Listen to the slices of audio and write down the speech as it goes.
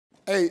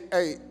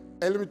Hey,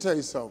 let me tell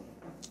you something.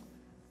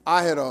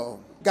 I had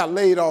got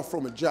laid off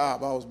from a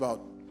job. I was about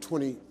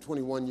 20,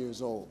 21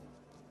 years old.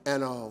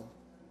 And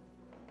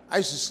I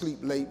used to sleep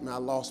late, man. I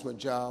lost my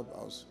job.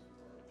 I was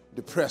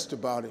depressed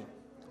about it.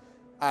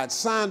 I had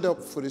signed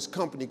up for this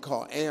company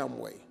called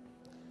Amway.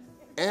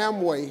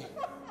 Amway,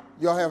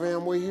 y'all have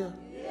Amway here?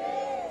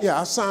 Yeah,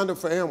 I signed up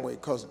for Amway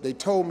because they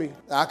told me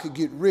I could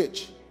get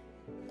rich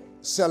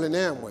selling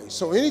Amway.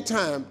 So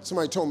anytime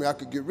somebody told me I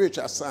could get rich,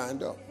 I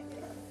signed up.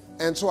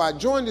 And so I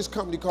joined this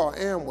company called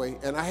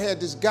Amway, and I had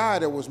this guy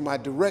that was my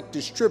direct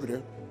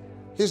distributor.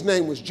 His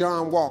name was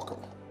John Walker.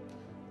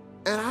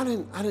 And I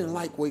didn't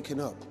like waking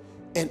up.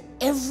 And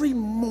every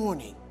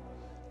morning,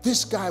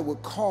 this guy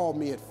would call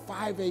me at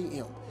 5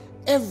 a.m.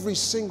 every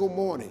single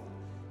morning.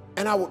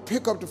 And I would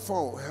pick up the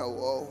phone.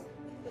 Hello.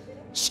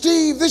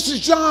 Steve, this is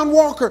John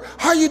Walker.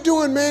 How you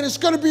doing, man? It's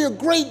gonna be a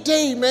great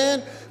day,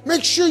 man.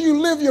 Make sure you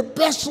live your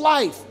best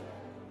life.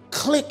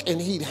 Click, and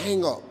he'd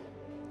hang up.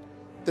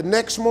 The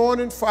next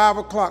morning, 5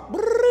 o'clock,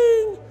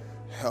 bring.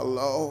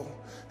 Hello.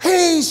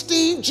 Hey,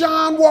 Steve,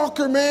 John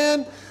Walker,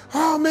 man.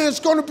 Oh, man, it's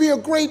gonna be a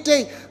great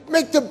day.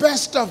 Make the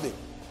best of it.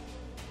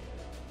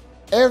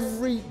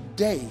 Every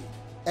day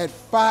at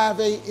 5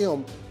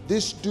 a.m.,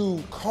 this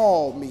dude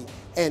called me,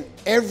 and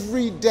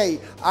every day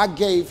I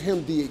gave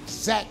him the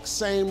exact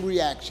same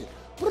reaction.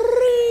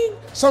 Bring.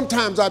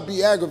 Sometimes I'd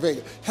be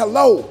aggravated.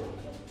 Hello.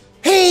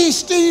 Hey,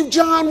 Steve,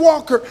 John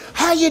Walker.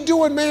 How you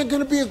doing, man?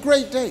 Gonna be a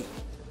great day.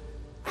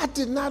 I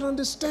did not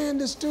understand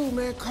this dude,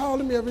 man,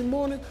 calling me every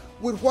morning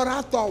with what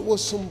I thought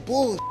was some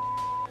bull.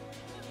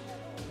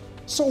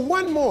 So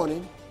one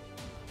morning,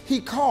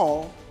 he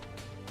called,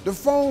 the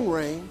phone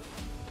rang,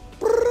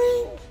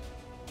 bring.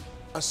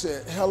 I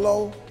said,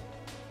 hello.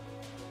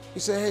 He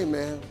said, hey,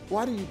 man,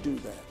 why do you do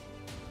that?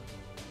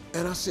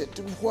 And I said,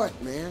 do what,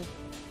 man?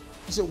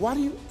 He said, why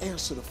do you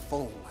answer the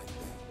phone like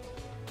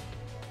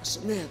that? I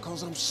said, man,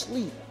 because I'm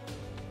asleep.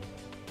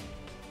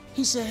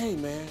 He said, hey,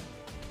 man,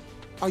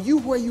 are you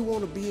where you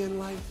want to be in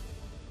life?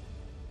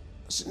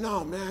 I said,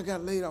 no, man, I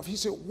got laid off. He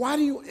said, why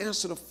do you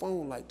answer the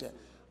phone like that?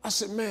 I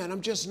said, man, I'm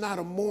just not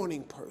a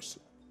morning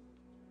person.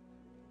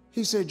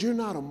 He said, you're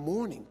not a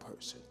morning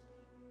person.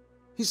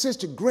 He says,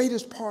 the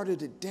greatest part of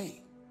the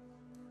day.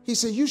 He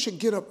said, you should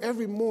get up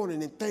every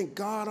morning and thank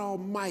God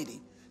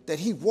Almighty that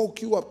he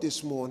woke you up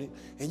this morning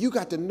and you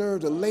got the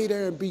nerve to lay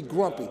there and be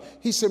grumpy.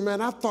 He said,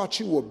 man, I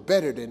thought you were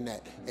better than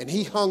that. And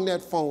he hung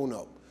that phone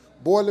up.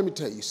 Boy, let me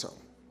tell you something.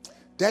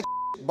 That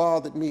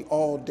bothered me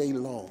all day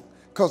long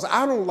because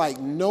I don't like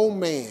no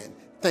man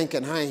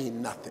thinking I ain't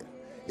nothing.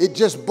 It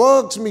just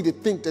bugs me to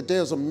think that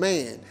there's a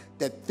man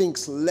that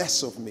thinks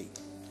less of me.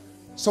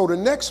 So the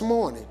next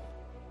morning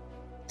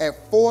at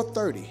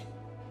 4:30,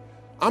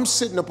 I'm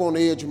sitting up on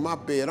the edge of my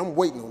bed. I'm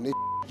waiting on this.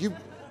 You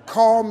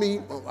call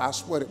me, I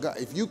swear to God,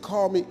 if you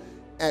call me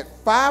at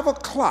 5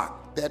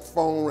 o'clock, that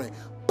phone rang.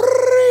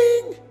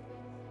 Bring.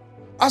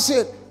 I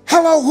said,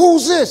 hello,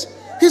 who's this?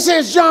 He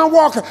says, John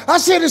Walker. I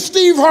said, it's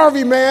Steve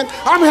Harvey, man.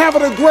 I'm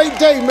having a great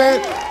day,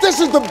 man. This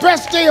is the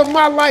best day of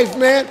my life,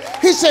 man.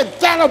 He said,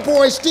 that a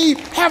boy, Steve.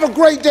 Have a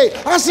great day.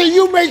 I said,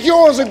 you make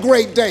yours a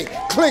great day.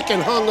 Click,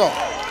 and hung up.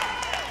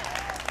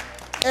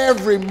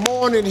 Every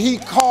morning he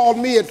called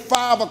me at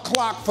 5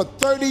 o'clock for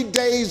 30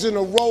 days in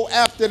a row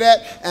after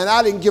that, and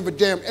I didn't give a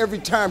damn. Every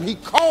time he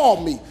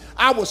called me,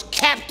 I was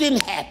Captain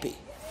Happy.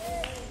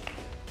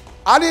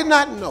 I did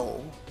not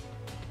know,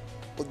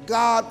 but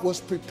God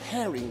was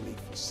preparing me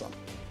for something.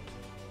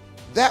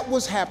 That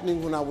was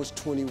happening when I was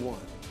 21.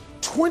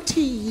 20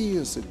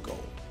 years ago,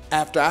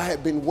 after I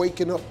had been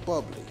waking up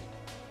bubbly,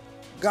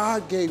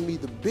 God gave me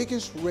the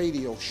biggest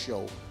radio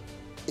show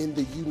in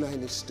the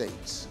United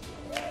States.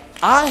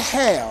 I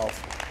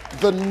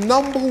have the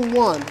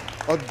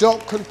 #1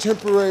 adult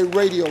contemporary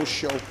radio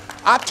show.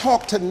 I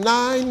talk to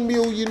 9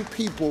 million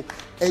people,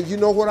 and you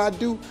know what I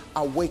do?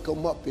 I wake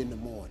them up in the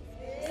morning.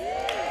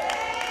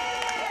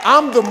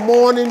 I'm the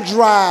morning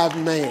drive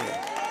man.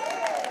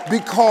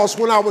 Because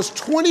when I was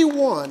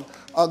 21,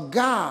 a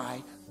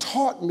guy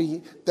taught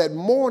me that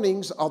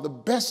mornings are the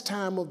best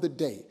time of the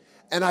day.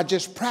 And I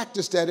just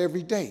practiced that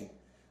every day.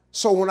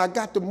 So when I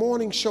got the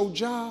morning show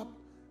job,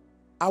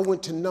 I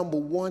went to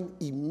 #1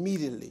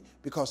 immediately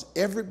because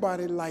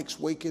everybody likes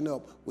waking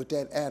up with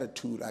that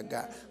attitude I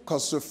got.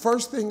 Because the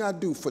first thing I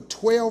do for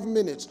 12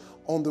 minutes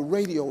on the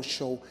radio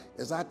show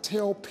is I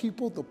tell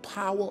people the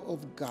power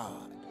of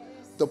God,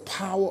 the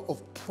power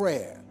of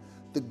prayer,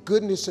 the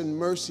goodness and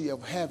mercy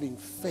of having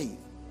faith.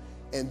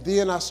 And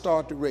then I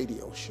start the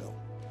radio show.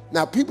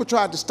 Now, people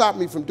tried to stop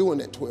me from doing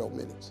that 12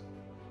 minutes.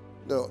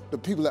 The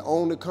people that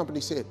own the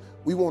company said,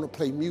 we want to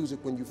play music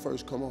when you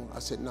first come on. I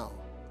said, no,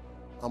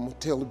 I'm going to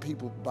tell the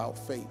people about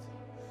faith.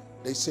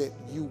 They said,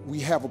 we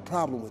have a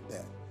problem with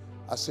that.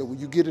 I said, well,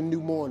 you get a new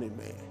morning,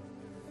 man.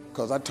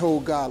 Because I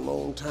told God a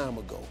long time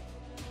ago,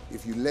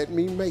 if you let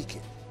me make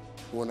it,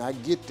 when I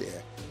get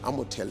there, I'm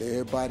going to tell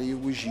everybody it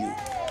was you.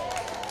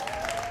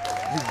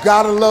 You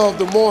gotta love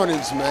the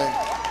mornings, man.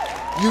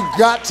 You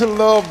got to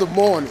love the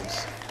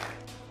mornings.